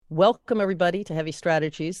Welcome, everybody, to Heavy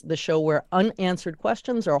Strategies, the show where unanswered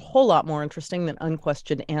questions are a whole lot more interesting than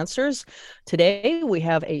unquestioned answers. Today, we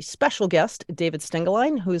have a special guest, David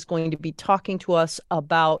Stengeline, who is going to be talking to us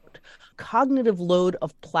about cognitive load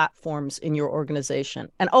of platforms in your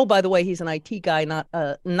organization. And oh, by the way, he's an IT guy,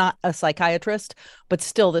 not a psychiatrist, but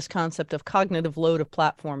still this concept of cognitive load of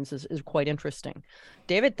platforms is quite interesting.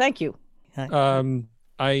 David, thank you.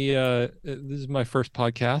 This is my first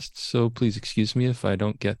podcast, so please excuse me if I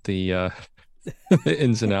don't get the the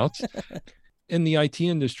ins and outs. In the IT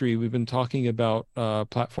industry, we've been talking about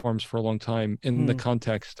platforms for a long time in the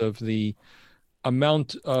context of the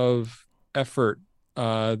amount of effort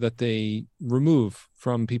that they remove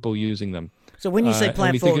from people using them. So when you say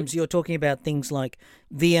platforms, you're talking about things like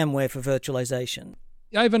VMware for virtualization.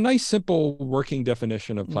 I have a nice, simple working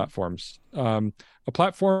definition of platforms. A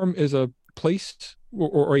platform is a place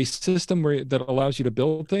or a system that allows you to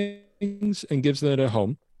build things and gives it a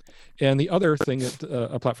home. And the other thing that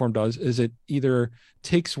a platform does is it either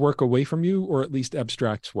takes work away from you or at least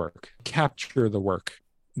abstracts work, capture the work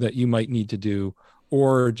that you might need to do,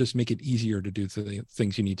 or just make it easier to do the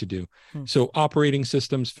things you need to do. So operating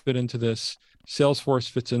systems fit into this. Salesforce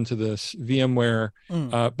fits into this, VMware,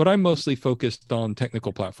 but I'm mostly focused on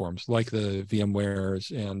technical platforms like the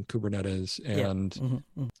VMwares and Kubernetes and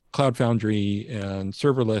Cloud Foundry and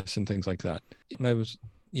serverless and things like that. And I was,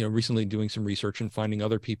 recently doing some research and finding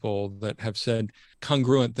other people that have said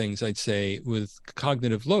congruent things, I'd say, with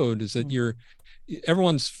cognitive load is that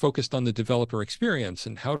everyone's focused on the developer experience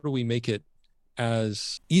and how do we make it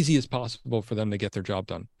as easy as possible for them to get their job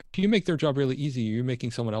done. If you make their job really easy, you're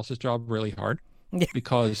making someone else's job really hard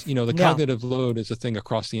because, the cognitive load is a thing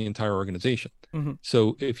across the entire organization.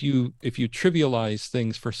 So if you trivialize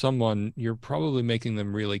things for someone, you're probably making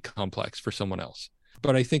them really complex for someone else.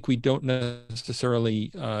 But I think we don't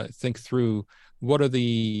necessarily think through what are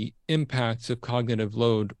the impacts of cognitive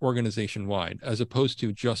load organization-wide, as opposed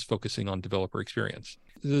to just focusing on developer experience.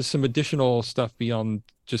 There's some additional stuff beyond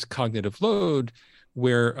just cognitive load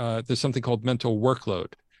where there's something called mental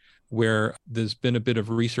workload, where there's been a bit of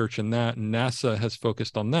research in that, and NASA has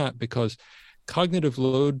focused on that because cognitive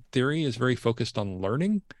load theory is very focused on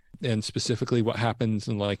learning and specifically what happens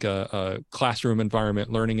in like a classroom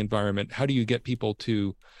environment, learning environment. How do you get people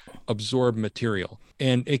to absorb material?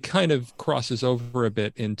 And it kind of crosses over a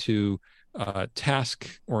bit into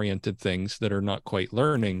task-oriented things that are not quite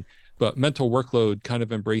learning, but mental workload kind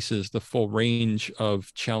of embraces the full range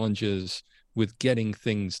of challenges with getting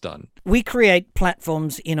things done. We create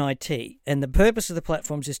platforms in IT, and the purpose of the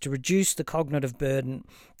platforms is to reduce the cognitive burden,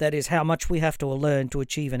 that is how much we have to learn to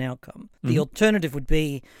achieve an outcome. The alternative would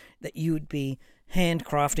be that you would be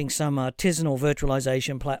handcrafting some artisanal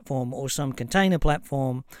virtualization platform or some container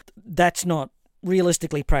platform. That's not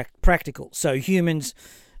realistically practical. So humans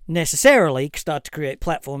necessarily start to create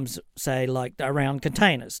platforms, say, like around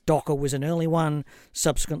containers. Docker was an early one,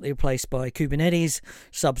 subsequently replaced by Kubernetes,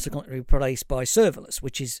 subsequently replaced by serverless,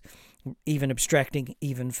 which is even abstracting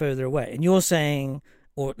even further away. And you're saying,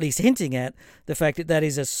 or at least hinting at, the fact that that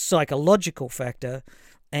is a psychological factor,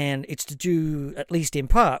 and it's to do, at least in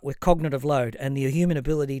part, with cognitive load and the human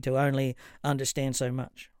ability to only understand so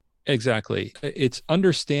much. Exactly. It's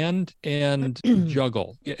understand and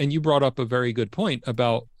juggle. And you brought up a very good point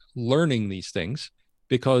about learning these things,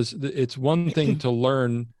 because it's one thing to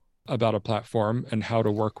learn about a platform and how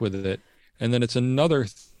to work with it. And then it's another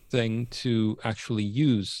thing to actually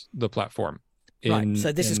use the platform. Right.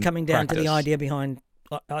 So this is coming down to the idea behind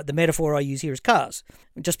the metaphor I use here is cars.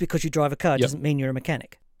 Just because you drive a car doesn't mean you're a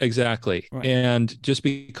mechanic. Exactly. Right. And just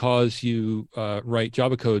because you write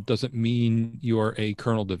Java code doesn't mean you're a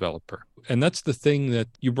kernel developer. And that's the thing that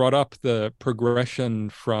you brought up, the progression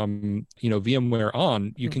from, VMware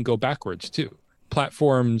on, you can go backwards too.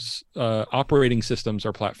 Platforms, operating systems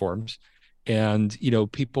are platforms. And,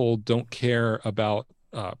 people don't care about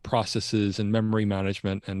processes and memory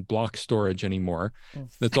management and block storage anymore.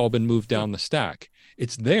 That's all been moved down the stack.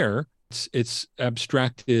 It's there. It's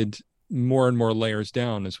abstracted more and more layers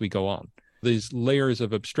down as we go on. These layers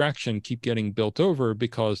of abstraction keep getting built over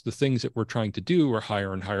because the things that we're trying to do are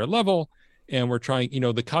higher and higher level. And we're trying,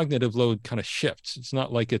 the cognitive load kind of shifts. It's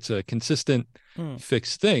not like it's a consistent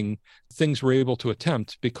fixed thing. Things we're able to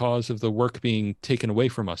attempt because of the work being taken away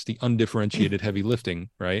from us, the undifferentiated heavy lifting,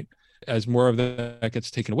 right? As more of that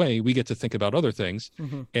gets taken away, we get to think about other things.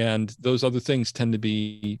 And those other things tend to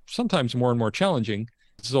be sometimes more and more challenging.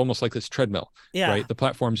 It's almost like this treadmill, right? The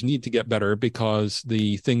platforms need to get better because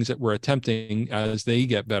the things that we're attempting as they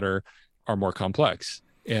get better are more complex.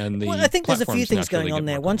 And I think there's a few things going on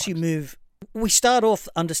there. Once you move, we start off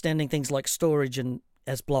understanding things like storage and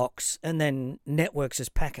as blocks, and then networks as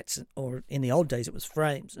packets, or in the old days it was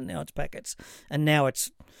frames, and now it's packets, and now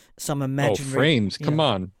it's some imaginary frames. Come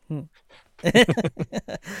on.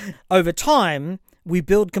 Over time, we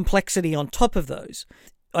build complexity on top of those.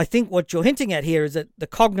 I think what you're hinting at here is that the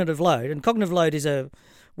cognitive load, and cognitive load is a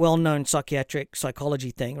well-known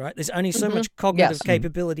psychology thing, right? There's only so much cognitive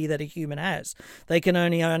capability that a human has. They can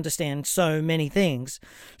only understand so many things.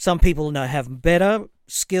 Some people have better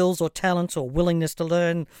skills or talents or willingness to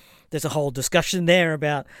learn. There's a whole discussion there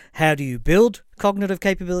about how do you build cognitive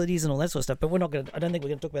capabilities and all that sort of stuff, but I don't think we're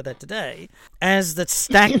going to talk about that today. As the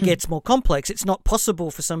stack gets more complex, it's not possible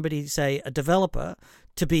for somebody, say a developer,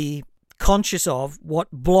 to be conscious of what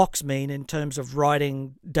blocks mean in terms of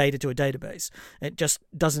writing data to a database. It just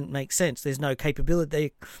doesn't make sense. There's no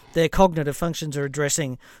capability. Their cognitive functions are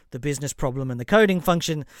addressing the business problem and the coding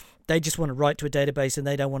function. They just want to write to a database, and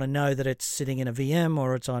they don't want to know that it's sitting in a VM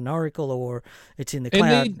or it's on Oracle or it's in the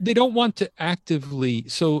cloud. And they don't want to actively.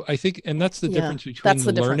 So I think, and that's the difference between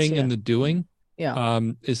the learning and the doing.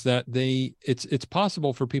 Is that it's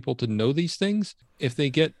possible for people to know these things. If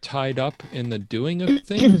they get tied up in the doing of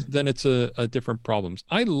things, then it's a different problems.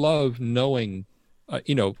 I love knowing,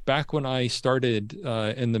 back when I started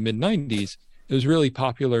in the mid 90s, it was really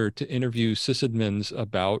popular to interview sysadmins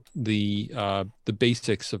about the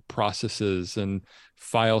basics of processes and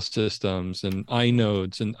file systems and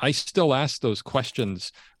inodes. And I still ask those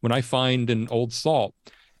questions when I find an old salt,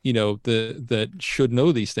 that should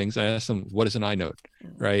know these things. I ask them, what is an inode,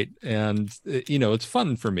 right? And, it's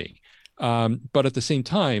fun for me. But at the same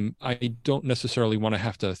time, I don't necessarily want to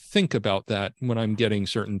have to think about that when I'm getting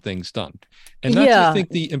certain things done. And that's, I think,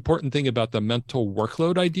 the important thing about the mental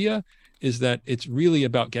workload idea is that it's really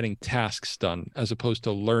about getting tasks done as opposed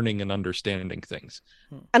to learning and understanding things.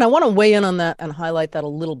 And I want to weigh in on that and highlight that a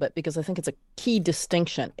little bit, because I think it's a key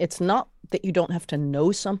distinction. It's not that you don't have to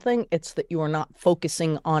know something, it's that you are not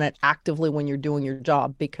focusing on it actively when you're doing your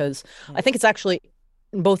job, because I think it's actually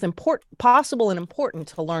both possible and important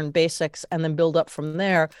to learn basics and then build up from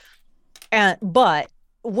there. But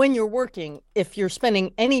when you're working, if you're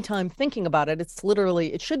spending any time thinking about it,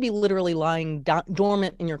 it should be literally lying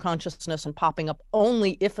dormant in your consciousness and popping up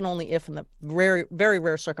only if in the very, very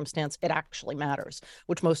rare circumstance it actually matters,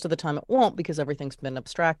 which most of the time it won't, because everything's been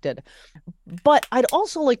abstracted. But I'd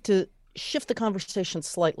also like to shift the conversation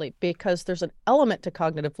slightly, because there's an element to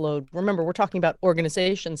cognitive load. Remember, we're talking about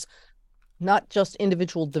organizations, not just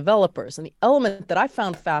individual developers. And the element that I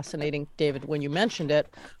found fascinating, David, when you mentioned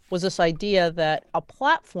it, was this idea that a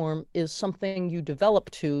platform is something you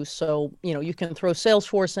develop to. So, you can throw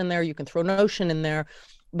Salesforce in there, you can throw Notion in there,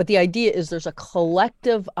 but the idea is there's a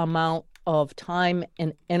collective amount of time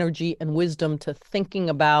and energy and wisdom to thinking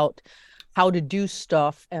about how to do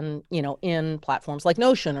stuff, and, in platforms like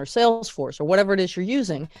Notion or Salesforce or whatever it is you're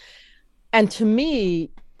using. And to me,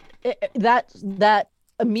 that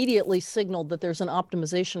immediately signaled that there's an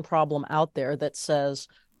optimization problem out there that says,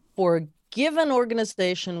 for a given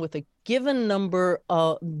organization with a given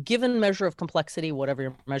measure of complexity, whatever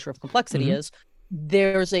your measure of complexity is,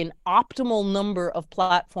 there's an optimal number of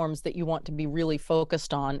platforms that you want to be really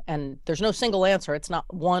focused on. And there's no single answer. It's not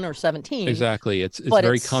 1 or 17. Exactly. It's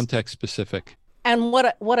very context specific. And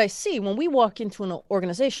what I see when we walk into an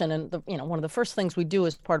organization, and one of the first things we do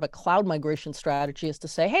as part of a cloud migration strategy is to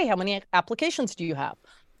say, hey, how many applications do you have?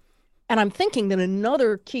 And I'm thinking that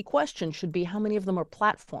another key question should be, how many of them are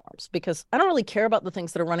platforms? Because I don't really care about the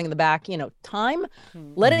things that are running in the back. Time,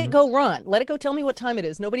 let it go run. Let it go tell me what time it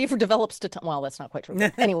is. Nobody ever develops to time. Well, that's not quite true.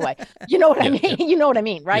 Anyway, you know what I mean? Yeah. You know what I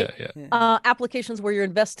mean, right? Yeah. Applications where you're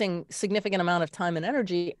investing significant amount of time and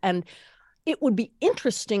energy. And it would be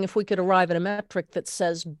interesting if we could arrive at a metric that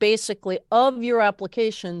says, basically, of your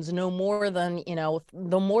applications, no more than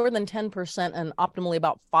 10% and optimally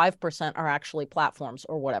about 5% are actually platforms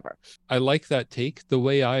or whatever. I like that take. The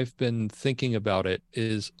way I've been thinking about it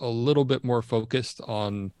is a little bit more focused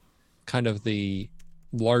on kind of the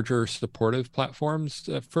larger supportive platforms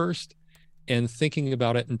at first, and thinking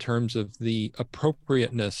about it in terms of the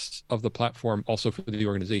appropriateness of the platform also for the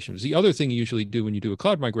organizations. The other thing you usually do when you do a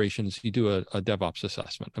cloud migration is you do a DevOps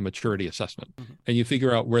assessment, a maturity assessment, and you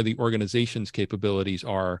figure out where the organization's capabilities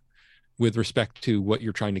are with respect to what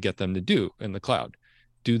you're trying to get them to do in the cloud.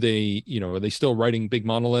 Do they, are they still writing big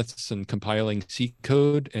monoliths and compiling C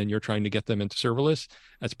code, and you're trying to get them into serverless?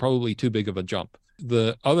 That's probably too big of a jump.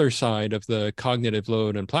 The other side of the cognitive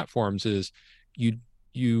load and platforms is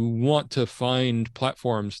you want to find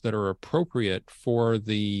platforms that are appropriate for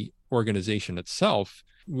the organization itself.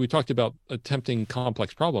 We talked about attempting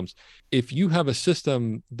complex problems. If you have a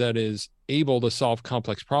system that is able to solve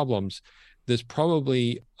complex problems, there's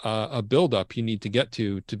probably a buildup you need to get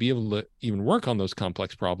to be able to even work on those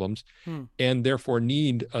complex problems, and therefore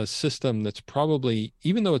need a system that's probably,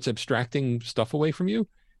 even though it's abstracting stuff away from you,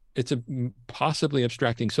 it's possibly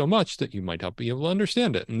abstracting so much that you might not be able to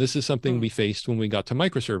understand it. And this is something we faced when we got to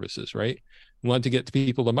microservices, right? We wanted to get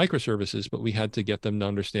people to microservices, but we had to get them to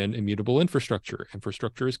understand immutable infrastructure.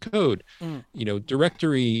 Infrastructure is code,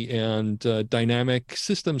 directory and dynamic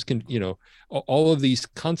systems can, all of these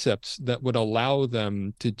concepts that would allow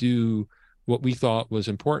them to do what we thought was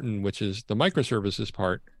important, which is the microservices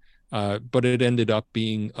part. But it ended up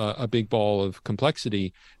being a big ball of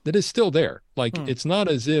complexity that is still there. Like, it's not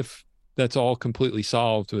as if that's all completely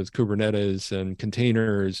solved with Kubernetes and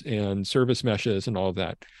containers and service meshes and all of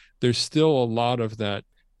that. There's still a lot of that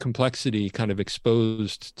complexity kind of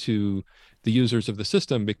exposed to the users of the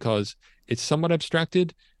system because it's somewhat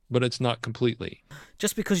abstracted, but it's not completely.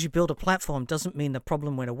 Just because you build a platform doesn't mean the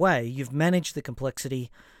problem went away. You've managed the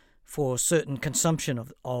complexity for certain consumption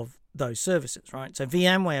of those services, right? So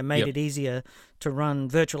VMware made it easier to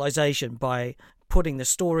run virtualization by putting the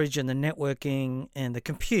storage and the networking and the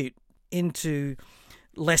compute into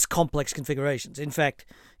less complex configurations. In fact,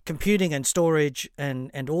 computing and storage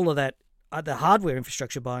and all of that, the hardware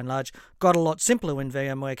infrastructure by and large, got a lot simpler when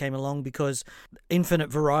VMware came along because infinite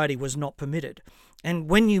variety was not permitted. And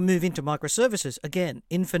when you move into microservices, again,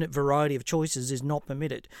 infinite variety of choices is not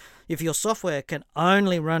permitted. If your software can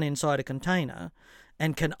only run inside a container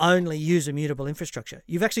and can only use immutable infrastructure,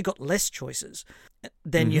 you've actually got less choices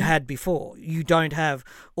than you had before. You don't have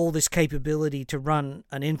all this capability to run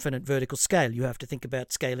an infinite vertical scale. You have to think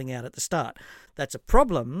about scaling out at the start. That's a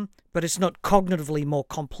problem, but it's not cognitively more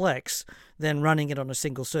complex than running it on a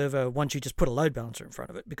single server once you just put a load balancer in front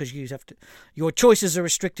of it, because your choices are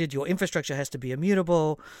restricted, your infrastructure has to be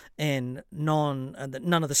immutable, and none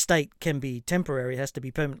of the state can be temporary, it has to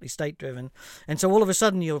be permanently state driven. And so all of a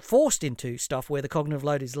sudden you're forced into stuff where the cognitive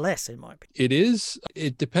load is less, in my opinion. It is,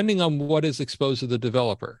 depending on what is exposed to the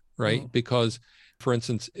developer, right? Because, for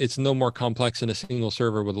instance, it's no more complex in a single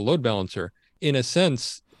server with a load balancer. In a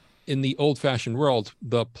sense, in the old-fashioned world,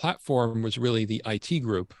 the platform was really the IT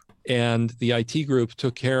group, and the IT group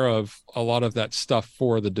took care of a lot of that stuff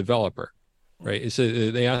for the developer, right?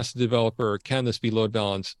 So they asked the developer, can this be load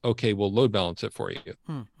balanced? Okay, we'll load balance it for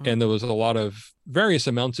you. And there was a lot of various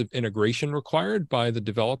amounts of integration required by the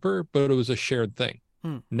developer, but it was a shared thing.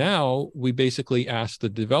 Now we basically ask the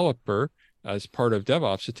developer as part of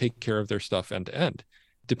DevOps to take care of their stuff end to end.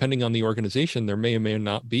 Depending on the organization, there may or may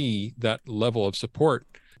not be that level of support,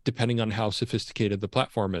 depending on how sophisticated the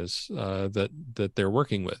platform is that they're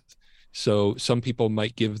working with. So some people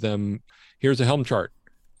might give them, here's a Helm chart,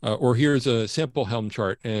 or here's a sample Helm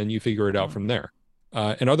chart, and you figure it out from there.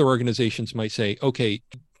 And other organizations might say, okay,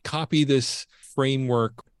 copy this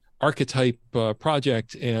framework archetype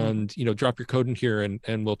project and drop your code in here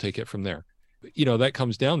and we'll take it from there. That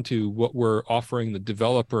comes down to what we're offering the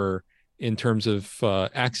developer in terms of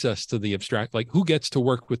access to the abstract, like who gets to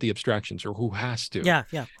work with the abstractions or who has to. Yeah.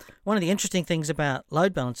 One of the interesting things about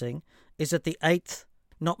load balancing is that the eighth,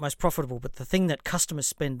 not most profitable, but the thing that customers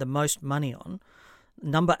spend the most money on,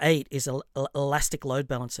 number 8 is elastic load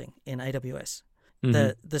balancing in AWS.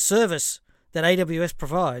 The service that AWS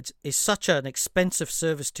provides is such an expensive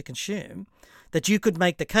service to consume that you could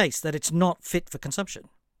make the case that it's not fit for consumption.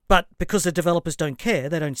 But because the developers don't care,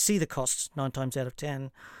 they don't see the costs 9 times out of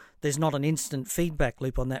 10, there's not an instant feedback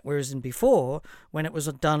loop on that. Whereas in before, when it was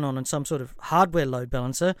done on some sort of hardware load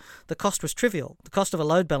balancer, the cost was trivial. The cost of a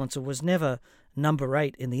load balancer was never number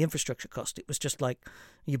 8 in the infrastructure cost. It was just like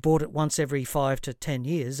you bought it once every 5 to 10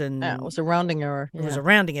 years. And it was a rounding error. It was a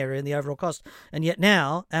rounding error in the overall cost. And yet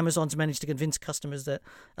now Amazon's managed to convince customers that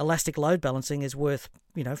elastic load balancing is worth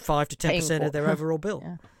 5 to 10% of their overall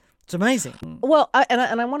bill. It's amazing. Well, I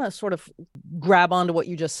want to sort of grab onto what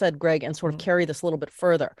you just said, Greg, and sort of carry this a little bit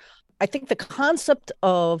further. I think the concept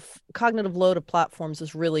of cognitive load of platforms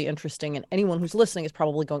is really interesting, and anyone who's listening is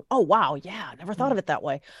probably going, oh, wow, yeah, never thought of it that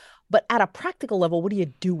way. But at a practical level, what do you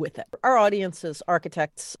do with it? Our audience is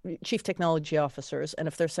architects, chief technology officers, and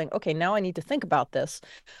if they're saying, okay, now I need to think about this,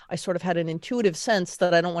 I sort of had an intuitive sense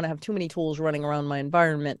that I don't want to have too many tools running around my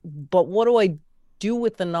environment, but what do I do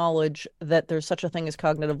with the knowledge that there's such a thing as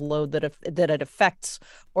cognitive load, that it affects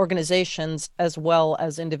organizations as well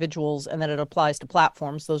as individuals, and that it applies to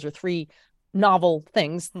platforms? Those are 3 novel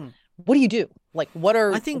things. What do you do? Like, what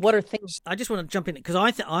are things? I just want to jump in because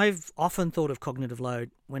I've often thought of cognitive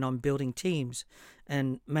load when I'm building teams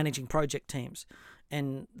and managing project teams,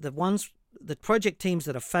 and the project teams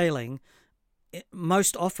that are failing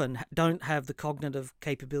most often don't have the cognitive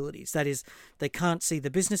capabilities. That is, they can't see the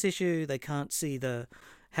business issue, they can't see the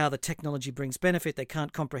how the technology brings benefit. They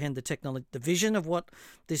can't comprehend the vision of what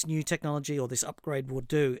this new technology or this upgrade will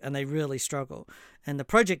do, and they really struggle. And the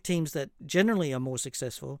project teams that generally are more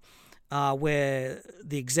successful are where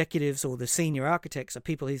the executives or the senior architects are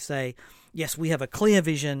people who say, yes, we have a clear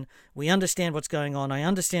vision, we understand what's going on, I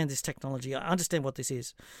understand this technology, I understand what this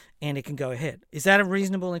is, and it can go ahead. Is that a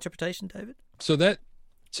reasonable interpretation, David? So that,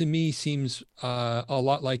 to me, seems a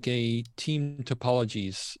lot like a team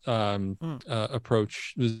topologies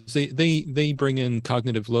approach. They bring in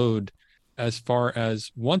cognitive load as far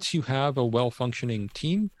as once you have a well-functioning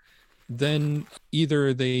team, then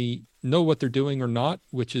either they know what they're doing or not,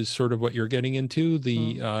 which is sort of what you're getting into.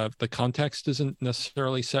 The context isn't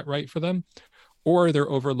necessarily set right for them, or they're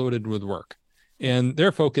overloaded with work. And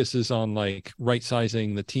their focus is on like right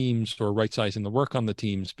sizing the teams or right sizing the work on the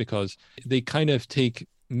teams, because they kind of take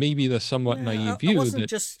maybe the somewhat naive view.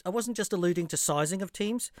 I wasn't just alluding to sizing of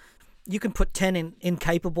teams. You can put 10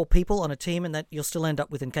 incapable people on a team and that you'll still end up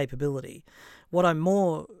with incapability. What I'm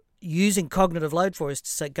more using cognitive load for is to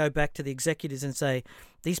say, go back to the executives and say,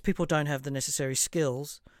 these people don't have the necessary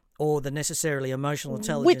skills or the necessarily emotional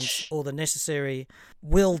intelligence or the necessary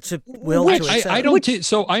will to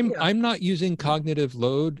excel. I'm not using cognitive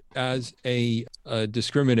load as a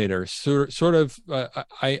discriminator. Sort of,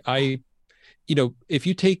 if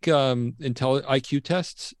you take IQ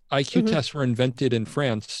tests, tests were invented in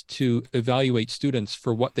France to evaluate students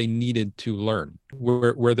for what they needed to learn,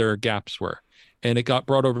 where their gaps were. And it got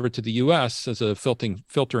brought over to the US as a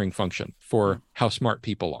filtering function for how smart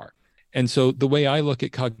people are. And so the way I look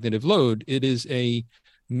at cognitive load, it is a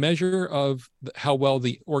measure of how well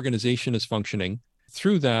the organization is functioning.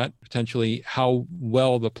 Through that, potentially how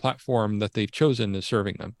well the platform that they've chosen is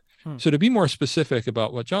serving them. So to be more specific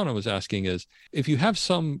about what Jana was asking is, if you have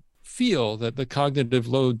some feel that the cognitive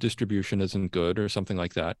load distribution isn't good or something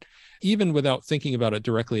like that, even without thinking about it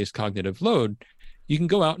directly as cognitive load, you can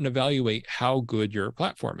go out and evaluate how good your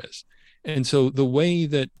platform is. And so the way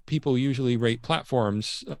that people usually rate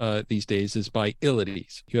platforms these days is by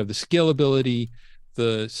ilities. You have the scalability,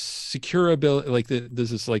 the securability,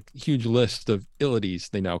 there's this huge list of ilities,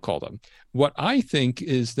 they now call them. What I think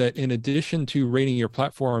is that in addition to rating your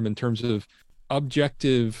platform in terms of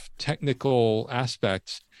objective technical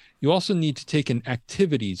aspects, you also need to take an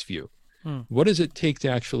activities view. What does it take to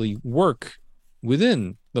actually work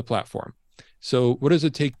within the platform? So what does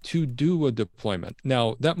it take to do a deployment?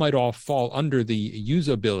 Now, that might all fall under the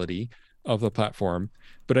usability of the platform,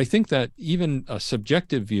 but I think that even a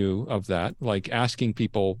subjective view of that, like asking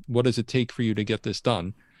people, what does it take for you to get this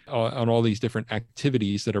done on all these different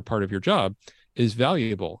activities that are part of your job, is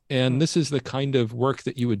valuable. And this is the kind of work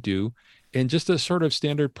that you would do in just a sort of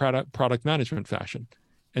standard product management fashion.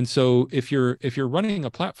 And so if you're running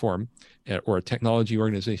a platform or a technology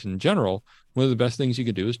organization in general, one of the best things you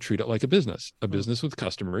can do is treat it like a business with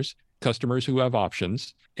customers who have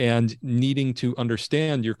options and needing to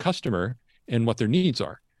understand your customer and what their needs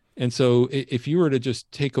are. And so if you were to just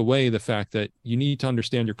take away the fact that you need to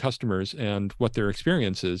understand your customers and what their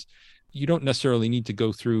experience is, you don't necessarily need to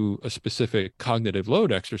go through a specific cognitive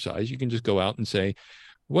load exercise. You can just go out and say,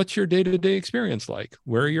 what's your day-to-day experience like?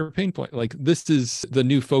 Where are your pain points? Like, this is the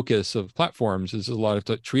new focus of platforms, is a lot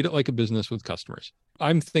of treat it like a business with customers.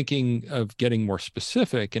 I'm thinking of getting more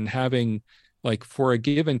specific and having, like, for a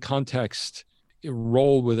given context, a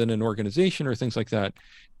role within an organization or things like that,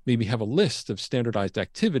 maybe have a list of standardized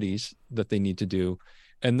activities that they need to do,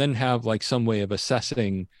 and then have like some way of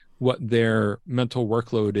assessing what their mental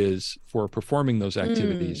workload is for performing those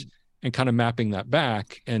activities. And kind of mapping that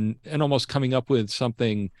back and almost coming up with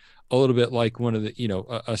something a little bit like one of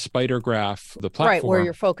the, a spider graph, the platform. Right, where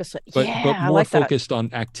you're focused. But more focused on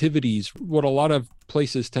activities. What a lot of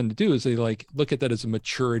places tend to do is they look at that as a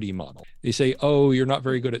maturity model. They say, oh, you're not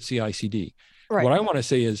very good at CI/CD. Right. What I want to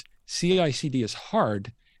say is CI/CD is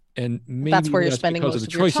hard, and maybe that's where you're spending most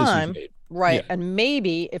of your time. Right. Yeah. And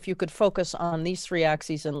maybe if you could focus on these three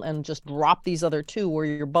axes and just drop these other two where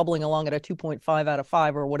you're bubbling along at a 2.5 out of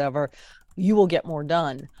 5 or whatever, you will get more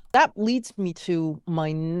done. That leads me to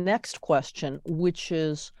my next question, which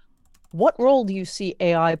is, what role do you see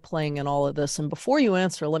AI playing in all of this? And before you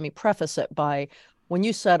answer, let me preface it by, when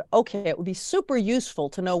you said, okay, it would be super useful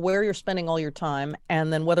to know where you're spending all your time,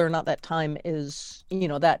 and then whether or not that time is,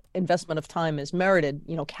 that investment of time is merited,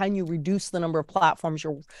 can you reduce the number of platforms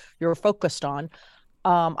you're focused on?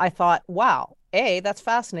 I thought, wow, A, that's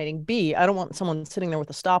fascinating. B, I don't want someone sitting there with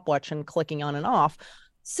a stopwatch and clicking on and off.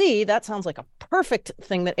 C, that sounds like a perfect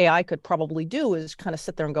thing that AI could probably do, is kind of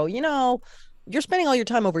sit there and go, you're spending all your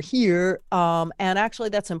time over here, and actually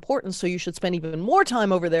that's important, so you should spend even more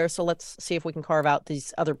time over there, so let's see if we can carve out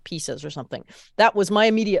these other pieces or something. That was my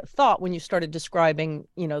immediate thought when you started describing,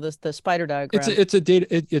 the spider diagram.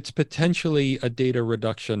 It's potentially a data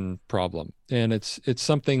reduction problem, and it's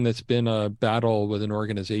something that's been a battle within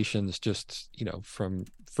organizations just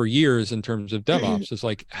for years in terms of DevOps. It's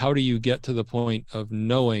like, how do you get to the point of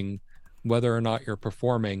knowing whether or not you're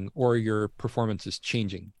performing or your performance is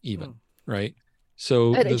changing even, right?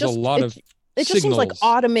 So And there's a lot of it just seems like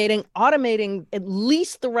signals. automating at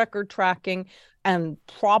least the record tracking and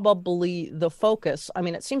probably the focus. I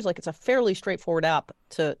mean, it seems like it's a fairly straightforward app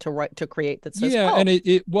to create that says, Yeah, and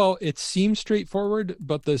it seems straightforward,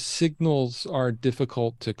 but the signals are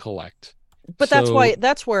difficult to collect. But So,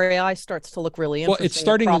 that's where AI starts to look really well, it's interesting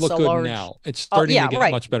starting to across look a good large. now. It's Oh, starting to yeah, get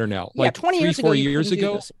right. much better now. Yeah, Like 20 three, years ago 4 years couldn't do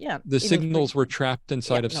ago, this. Yeah, the even signals were trapped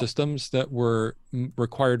inside of no. systems that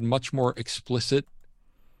required much more explicit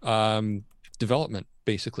development,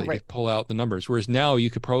 basically, Right. to pull out the numbers. Whereas now you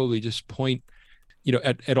could probably just point,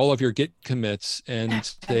 at all of your Git commits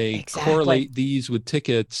and say, Exactly. correlate these with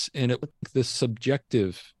tickets, and the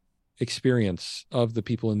subjective experience of the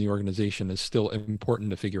people in the organization is still important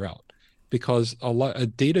to figure out, because a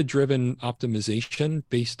data-driven optimization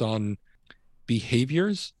based on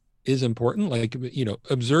behaviors is important, like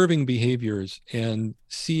observing behaviors and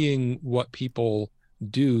seeing what people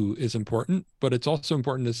do is important, but it's also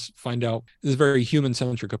important to find out, this very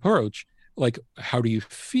human-centric approach, like, how do you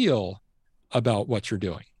feel about what you're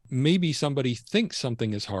doing? Maybe somebody thinks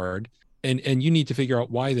something is hard, and you need to figure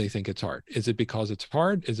out why they think it's hard. Is it because it's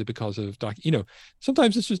hard? Is it because of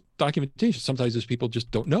sometimes it's just documentation. Sometimes it's people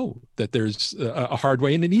just don't know that there's a hard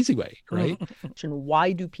way and an easy way, right?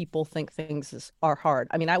 Why do people think things are hard?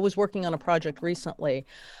 I mean, I was working on a project recently,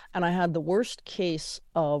 and I had the worst case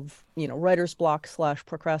of writer's block /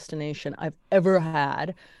 procrastination I've ever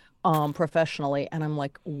had professionally. And I'm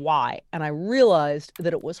like, why? And I realized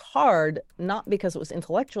that it was hard, not because it was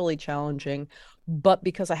intellectually challenging, but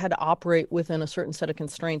because I had to operate within a certain set of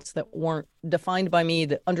constraints that weren't defined by me,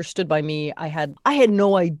 that understood by me. I had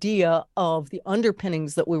no idea of the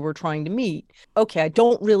underpinnings that we were trying to meet. Okay, I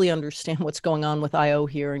don't really understand what's going on with IO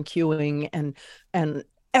here and queuing and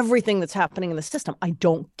everything that's happening in the system. I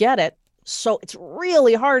don't get it. So it's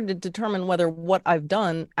really hard to determine whether what I've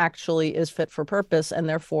done actually is fit for purpose, and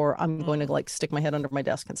therefore I'm going to stick my head under my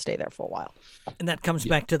desk and stay there for a while. And that comes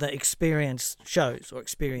back to the experience shows or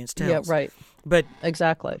experience tells. Yeah, right. But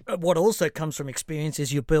exactly, what also comes from experience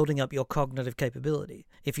is you're building up your cognitive capability.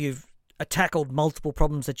 If you've tackled multiple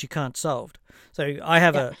problems that you can't solve. So I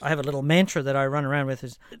have a little mantra that I run around with,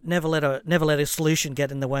 is never let a solution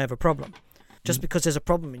get in the way of a problem. Just because there's a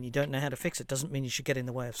problem and you don't know how to fix it doesn't mean you should get in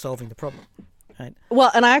the way of solving the problem. Right?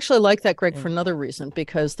 Well, and I actually like that, Greg, for another reason,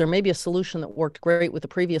 because there may be a solution that worked great with the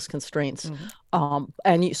previous constraints.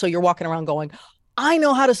 So you're walking around going, I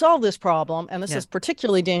know how to solve this problem. And this is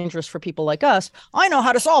particularly dangerous for people like us. I know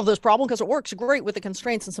how to solve this problem because it works great with the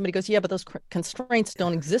constraints. And somebody goes, yeah, but those constraints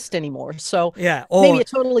don't exist anymore. So maybe a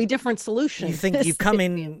totally different solution. You think you've come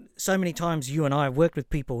in so many times, you and I have worked with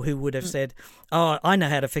people who would have said, oh, I know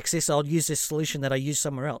how to fix this. I'll use this solution that I use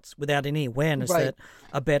somewhere else, without any awareness that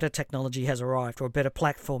a better technology has arrived or a better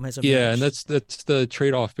platform has emerged. Yeah, and that's the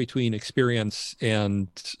trade-off between experience and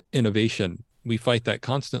innovation. We fight that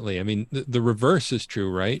constantly. I mean, the reverse is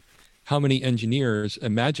true, right? How many engineers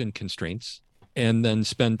imagine constraints and then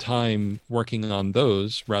spend time working on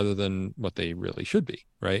those rather than what they really should be,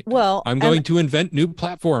 right? Well, I'm going to invent new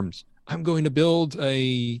platforms. I'm going to build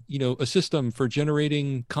a system for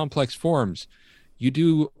generating complex forms. You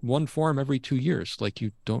do one form every 2 years. Like,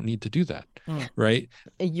 you don't need to do that, right?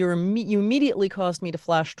 You immediately caused me to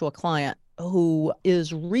flash to a client who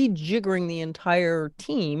is rejiggering the entire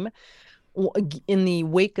team in the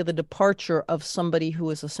wake of the departure of somebody who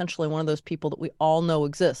is essentially one of those people that we all know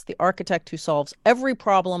exists. The architect who solves every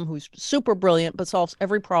problem, who's super brilliant, but solves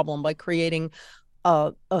every problem by creating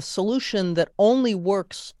a solution that only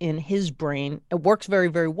works in his brain. It works very,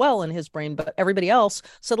 very well in his brain, but everybody else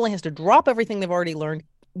suddenly has to drop everything they've already learned,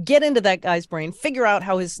 get into that guy's brain, figure out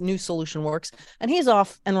how his new solution works, and he's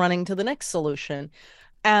off and running to the next solution.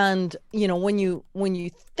 And when you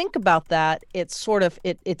think about that, it's sort of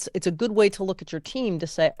it's a good way to look at your team to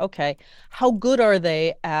say, okay, how good are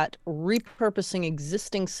they at repurposing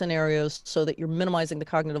existing scenarios so that you're minimizing the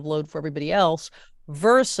cognitive load for everybody else,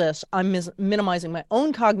 versus I'm minimizing my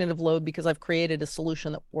own cognitive load because I've created a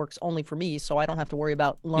solution that works only for me, so I don't have to worry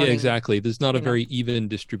about learning. Yeah, exactly. There's not a very even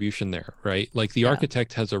distribution there, right? Like, the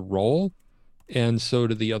architect has a role, and so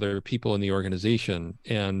do the other people in the organization.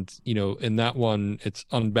 And, in that one, it's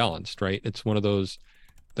unbalanced, right? It's one of those,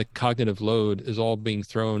 the cognitive load is all being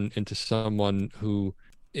thrown into someone who,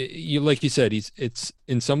 like you said, it's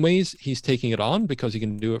in some ways he's taking it on because he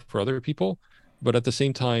can do it for other people, but at the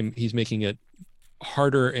same time he's making it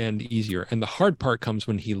harder and easier. And the hard part comes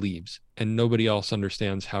when he leaves and nobody else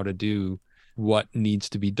understands how to do what needs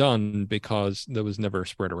to be done because that was never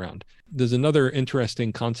spread around. There's another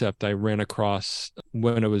interesting concept I ran across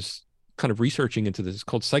when I was kind of researching into this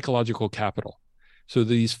called psychological capital. So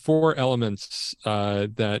these four elements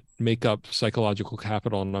that make up psychological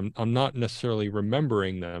capital, and I'm not necessarily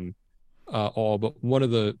remembering them all, but one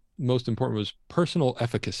of the most important was personal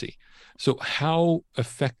efficacy. So how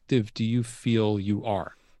effective do you feel you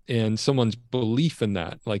are? And someone's belief in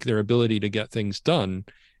that, like their ability to get things done,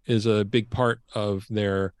 is a big part of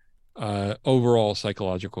their overall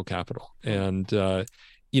psychological capital. And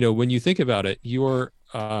when you think about it, your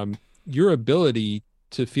ability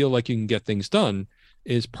to feel like you can get things done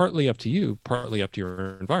is partly up to you, partly up to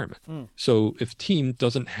your environment. So if team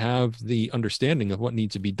doesn't have the understanding of what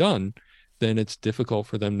needs to be done, then it's difficult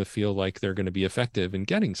for them to feel like they're going to be effective in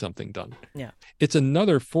getting something done. Yeah. It's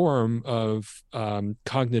another form of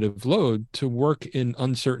cognitive load to work in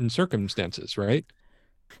uncertain circumstances, right?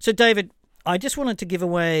 So, David, I just wanted to give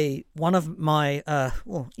away one of my,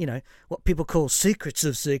 what people call secrets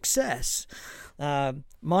of success.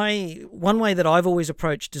 My one way that I've always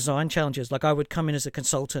approached design challenges, like I would come in as a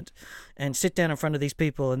consultant and sit down in front of these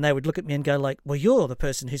people and they would look at me and go like, well, you're the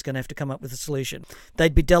person who's going to have to come up with a solution.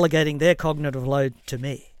 They'd be delegating their cognitive load to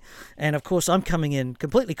me. And of course, I'm coming in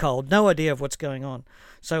completely cold, no idea of what's going on.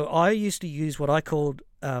 So I used to use what I called,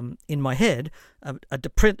 in my head, a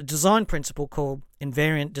design principle called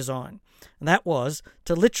invariant design. And that was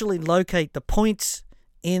to literally locate the points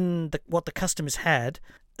in what the customers had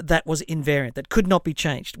that was invariant, that could not be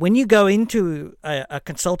changed. When you go into a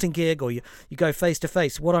consulting gig or you go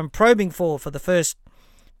face-to-face, what I'm probing for the first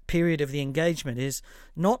period of the engagement is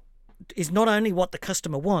not only what the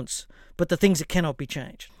customer wants, but the things that cannot be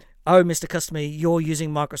changed. Oh, Mr. Customer, you're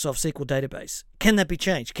using Microsoft SQL database. Can that be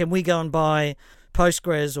changed? Can we go and buy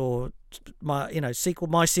Postgres or SQL,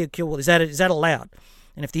 MySQL? Is that allowed?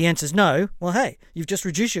 And if the answer is no, well, hey, you've just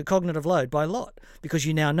reduced your cognitive load by a lot because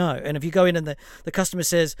you now know. And if you go in and the customer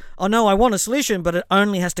says, oh, no, I want a solution, but it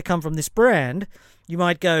only has to come from this brand, you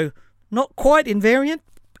might go, not quite invariant.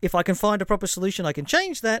 If I can find a proper solution, I can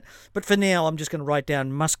change that. But for now, I'm just going to write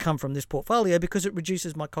down must come from this portfolio because it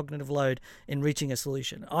reduces my cognitive load in reaching a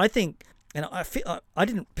solution. I think, and I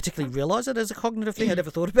didn't particularly realize it as a cognitive thing. I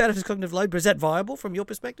never thought about it as cognitive load, but is that viable from your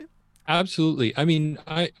perspective? Absolutely. I mean,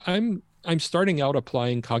 I'm starting out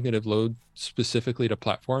applying cognitive load specifically to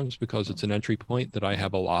platforms because it's an entry point that I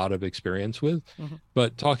have a lot of experience with. Mm-hmm.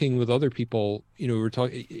 But talking with other people, we're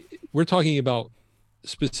talking about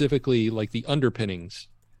specifically like the underpinnings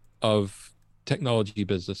of technology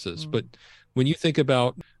businesses. Mm-hmm. But when you think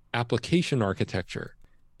about application architecture,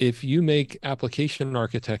 if you make application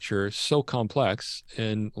architecture so complex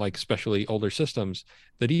and like especially older systems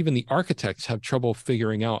that even the architects have trouble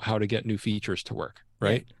figuring out how to get new features to work,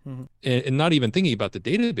 right? Yeah. Mm-hmm. And not even thinking about the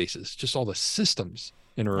databases, just all the systems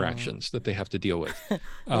interactions that they have to deal with.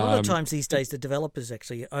 A lot of times these days, the developers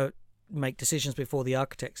actually make decisions before the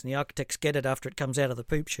architects, and the architects get it after it comes out of the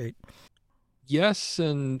poop chute. Yes,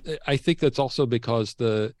 and I think that's also because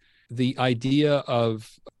the idea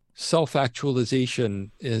of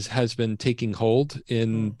self-actualization has been taking hold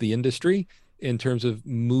in the industry in terms of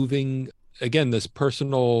moving, again, this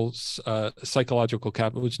personal psychological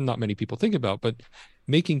capital, which not many people think about, but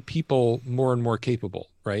making people more and more capable,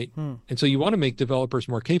 right? And so you want to make developers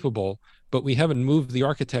more capable, but we haven't moved the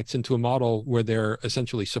architects into a model where they're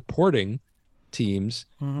essentially supporting teams.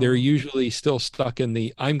 They're usually still stuck in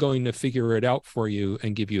the, I'm going to figure it out for you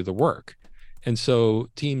and give you the work. And so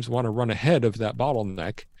teams want to run ahead of that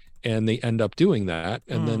bottleneck, and they end up doing that.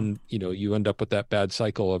 And then, you end up with that bad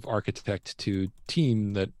cycle of architect to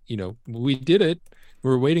team that, we did it,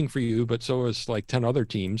 we're waiting for you, but so is like 10 other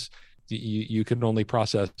teams. You can only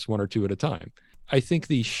process one or two at a time. I think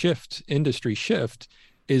the industry shift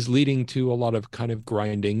is leading to a lot of kind of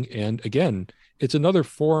grinding. And again, it's another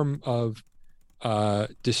form of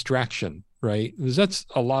distraction, right? Because that's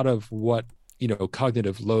a lot of what,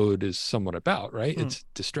 cognitive load is somewhat about, right? It's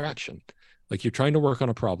distraction. Like you're trying to work on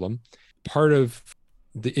a problem. Part of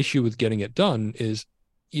the issue with getting it done is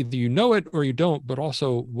either you know it or you don't, but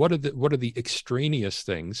also what are the extraneous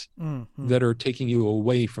things that are taking you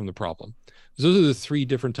away from the problem? Those are the three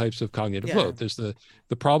different types of cognitive load. There's the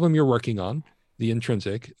problem you're working on, the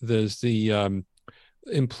intrinsic. There's the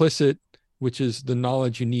implicit, which is the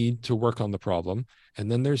knowledge you need to work on the problem.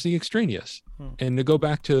 And then there's the extraneous. And to go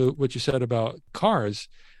back to what you said about cars,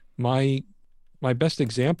 my my best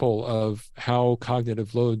example of how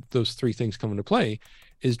cognitive load, those three things come into play,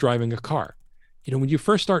 is driving a car. When you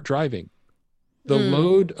first start driving, the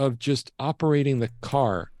load of just operating the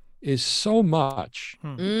car is so much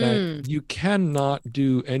that you cannot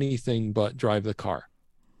do anything but drive the car.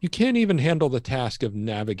 You can't even handle the task of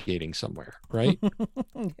navigating somewhere, right?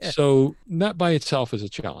 So that by itself is a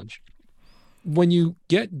challenge. When you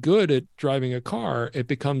get good at driving a car, it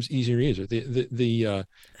becomes easier and easier.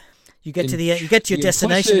 You get to your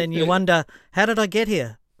destination and you wonder, how did I get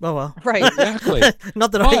here? Oh well, right, exactly.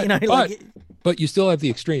 Not that but you still have the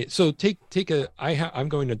experience. So I'm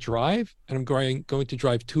going to drive, and I'm going to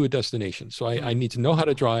drive to a destination. So I need to know how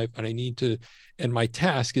to drive, and my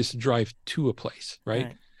task is to drive to a place,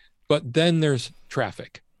 right? But then there's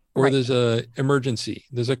traffic, or there's a emergency,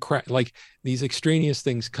 there's a crash, like these extraneous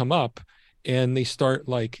things come up, and they start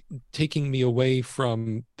like taking me away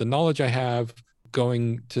from the knowledge I have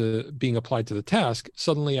going to being applied to the task.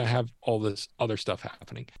 Suddenly I have all this other stuff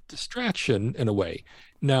happening. Distraction in a way.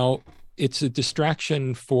 Now, it's a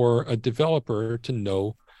distraction for a developer to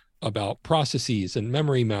know about processes and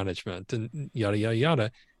memory management and yada, yada,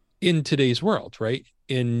 yada in today's world, right?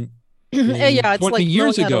 In it's 20 like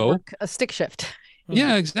years knowing how to ago, work a stick shift.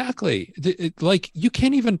 Yeah, exactly. Like you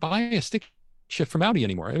can't even buy a stick shift from Audi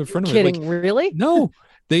anymore. In front of Kidding, like, really? no,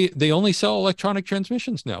 they only sell electronic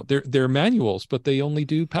transmissions now. They're manuals, but they only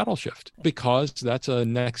do paddle shift because that's a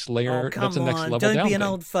next layer. That's a next level down. Don't be an thing.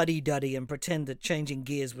 old fuddy-duddy and pretend that changing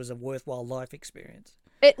gears was a worthwhile life experience.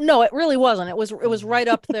 No, it really wasn't. It was right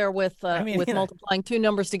up there with multiplying two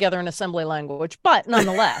numbers together in assembly language, but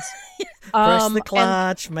nonetheless, press the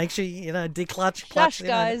clutch. Make sure declutch. Gosh,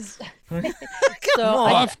 guys, so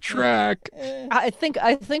off track. I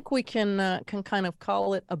think we can kind of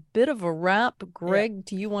call it a bit of a wrap. Greg,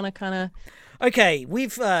 do you want to kind of? Okay,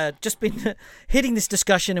 we've just been hitting this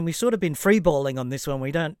discussion and we've sort of been freeballing on this one.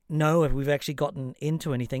 We don't know if we've actually gotten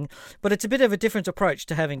into anything, but it's a bit of a different approach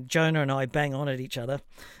to having Jonah and I bang on at each other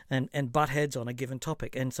and butt heads on a given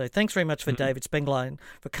topic. And so thanks very much for David Spenglein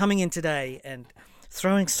for coming in today and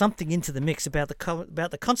throwing something into the mix about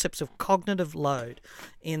the concepts of cognitive load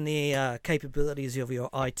in the capabilities of your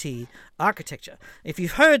IT architecture. If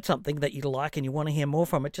you've heard something that you like and you want to hear more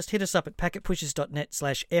from it, just hit us up at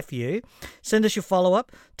packetpushers.net/FU. Send us your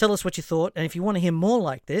follow-up. Tell us what you thought. And if you want to hear more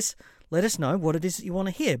like this, let us know what it is that you want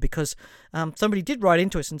to hear, because somebody did write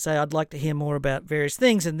into us and say, I'd like to hear more about various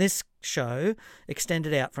things, and this show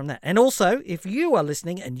extended out from that. And also, if you are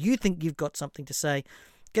listening and you think you've got something to say,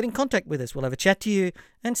 get in contact with us. We'll have a chat to you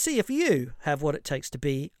and see if you have what it takes to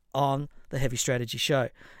be on the Heavy Strategy Show.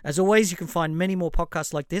 As always, you can find many more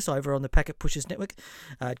podcasts like this over on the Packet Pushers Network.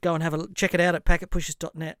 Go and check it out at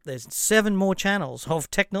packetpushers.net. There's 7 more channels of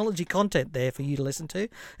technology content there for you to listen to.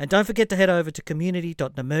 And don't forget to head over to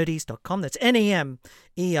community.nemertes.com. That's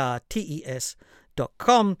NEMERTES.com.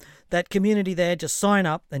 That community there, just sign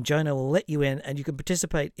up and Jonah will let you in and you can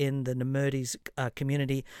participate in the Nemertes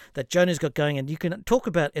community that Jonah's got going, and you can talk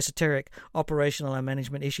about esoteric operational and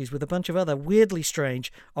management issues with a bunch of other weirdly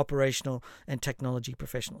strange operational and technology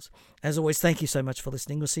professionals. As always, thank you so much for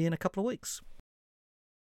listening. We'll see you in a couple of weeks.